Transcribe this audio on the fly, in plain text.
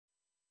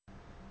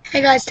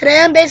Hey guys, today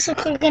I'm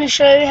basically going to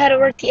show you how to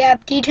work the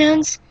app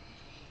dtunes.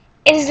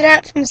 It is an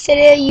app from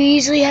Cydia. You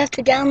usually have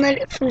to download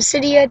it from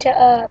Cydia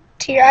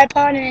to your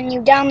iPod, and then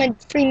you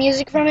download free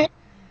music from it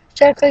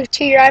directly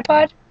to your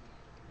iPod.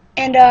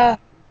 And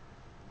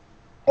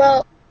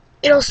well,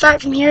 it'll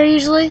start from here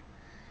usually,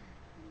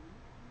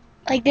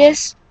 like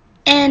this.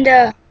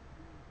 And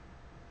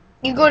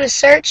you go to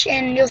search,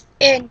 and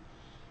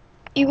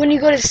when you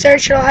go to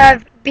search, it'll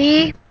have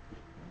wait,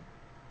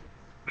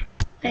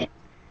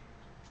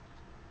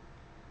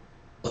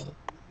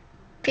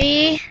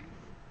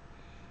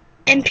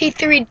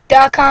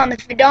 mp3.com.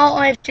 If you don't,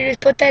 I have to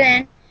just put that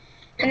in.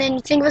 And then you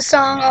think of a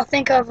song. I'll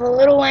think of a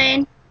Lil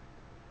Wayne,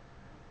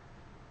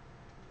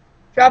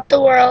 Drop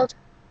the World,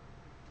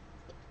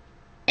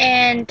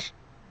 and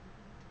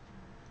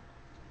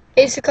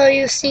basically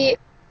you'll see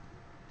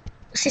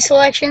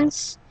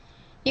selections.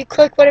 You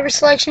click whatever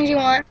selections you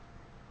want,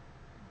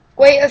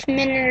 wait a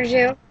minute or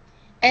two,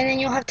 and then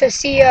you'll have to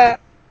see a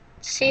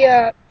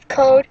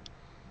code.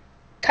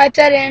 Type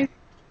that in,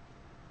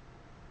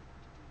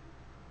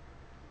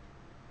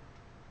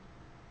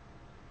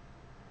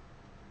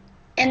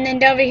 and then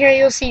down over here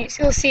you'll see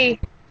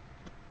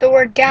the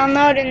word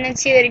download, and then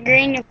see that it's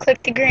green. You'll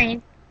click the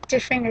green with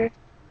your finger,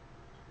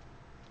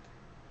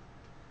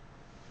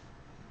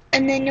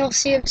 and then you'll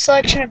see a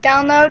selection of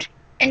download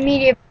and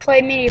media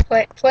player.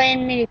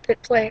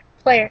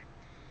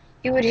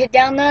 You would hit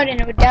download, and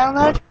it would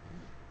download.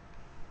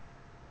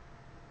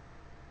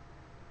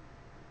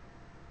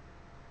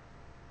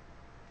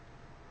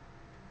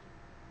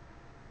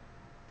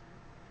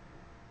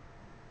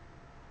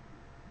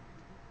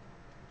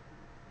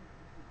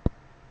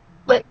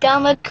 Let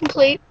download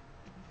complete,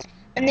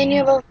 and then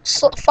you have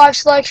 5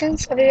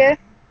 selections over here.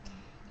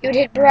 You would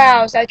hit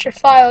browse. That's your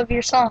file of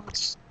your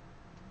songs,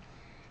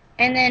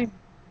 and then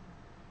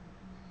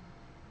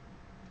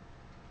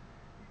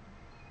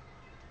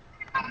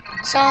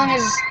song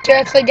is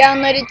directly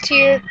downloaded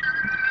to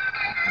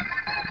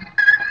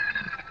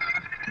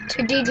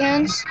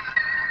dtunes.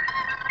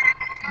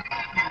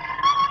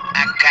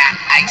 I got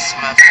ice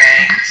in my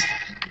veins.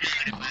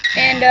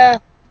 And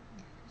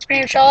that's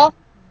pretty much all.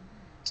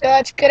 So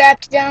that's a good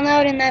app to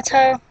download, and that's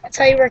how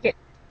you work it.